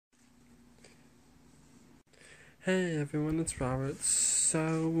Hey everyone, it's Robert.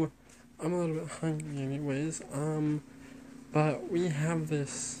 So, I'm a little bit hungry anyways, but we have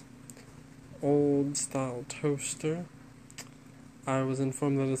this old style toaster. I was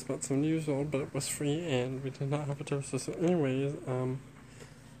informed that it's about 7 years old, but it was free and we did not have a toaster. So anyways,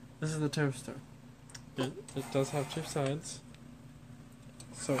 this is the toaster. It does have two sides.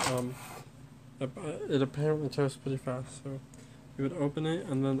 So, it apparently toasts pretty fast. So, you would open it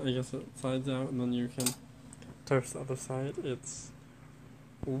and then I guess it slides out and then you can toast the other side. It's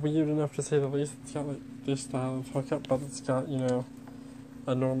weird enough to say the least. It's got like this style of hookup, but it's got,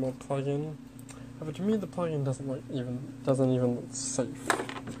 a normal plug-in. But to me the plug-in doesn't even look safe.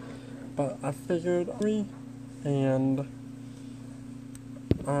 But I figured and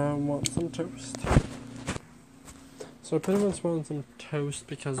I want some toast. So I pretty much want some toast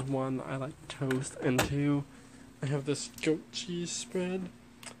because one, I like toast, and two, I have this goat cheese spread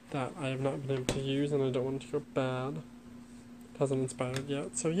that I have not been able to use and I don't want it to go bad. It hasn't inspired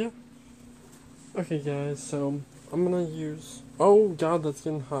yet, so yeah. Okay guys, so I'm gonna use, oh god, that's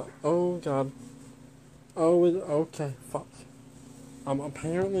getting hot. Oh god. Okay, fuck.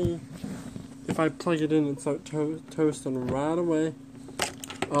 Apparently, if I plug it in and start toasting right away.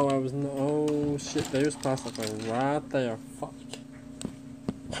 Oh shit, there's plastic right there, fuck.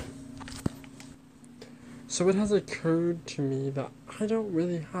 So it has occurred to me that I don't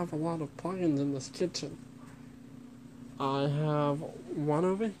really have a lot of plugins in this kitchen. I have one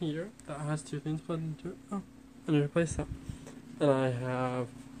over here that has two things plugged into it. Oh, I need to replace that. And I have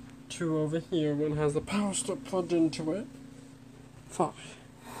two over here. One has the power strip plugged into it. Fuck.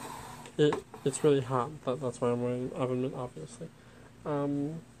 It's really hot. That's why I'm wearing an oven mitt, obviously.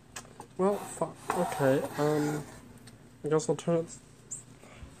 Well, fuck. Okay. I guess I'll turn it.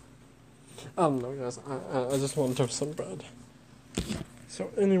 I don't know, guys. I just want to toast some bread.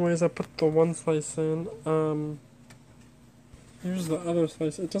 So, anyways, I put the one slice in. Here's the other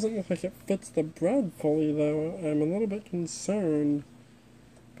slice. It doesn't look like it fits the bread fully, though. I'm a little bit concerned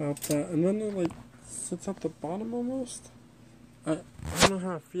about that. And then it, sits at the bottom almost. I don't know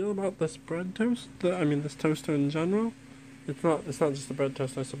how I feel about this bread toast. This toaster in general. It's not just a bread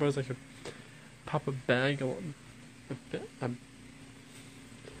toaster. I suppose I could pop a bagel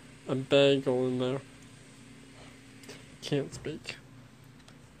in there. Can't speak.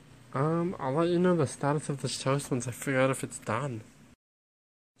 I'll let you know the status of this toast once I figure out if it's done.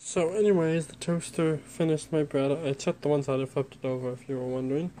 So anyways, the toaster finished my bread. I checked the one side, I flipped it over if you were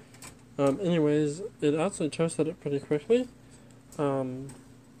wondering. Anyways, it actually toasted it pretty quickly.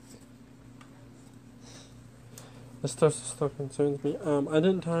 This toaster still concerns me. I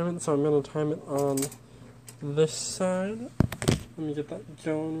didn't time it, so I'm gonna time it on this side. Let me get that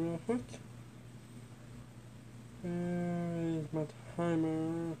going real quick. Where's my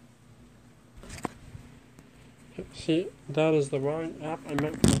timer? See, that is the wrong app. I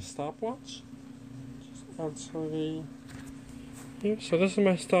meant my stopwatch. Just actually here. So this is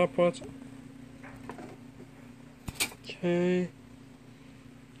my stopwatch. Okay.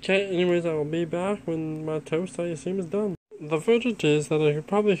 Anyways, I will be back when my toast, I assume, is done. The verdict is that I could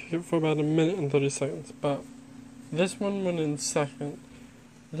probably cook it for about 1 minute and 30 seconds, but this one went in second.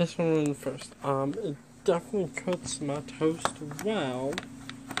 This one went in first. It definitely cooks my toast well.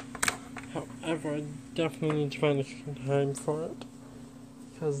 However, I definitely need to find a cooking time for it,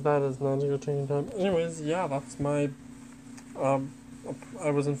 because that is not a good cooking time. Anyways, yeah, that's my, I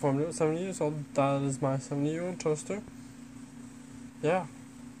was informed it was 70 years old. That is my 70-year-old toaster. Yeah,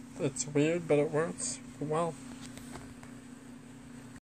 it's weird, but it works well.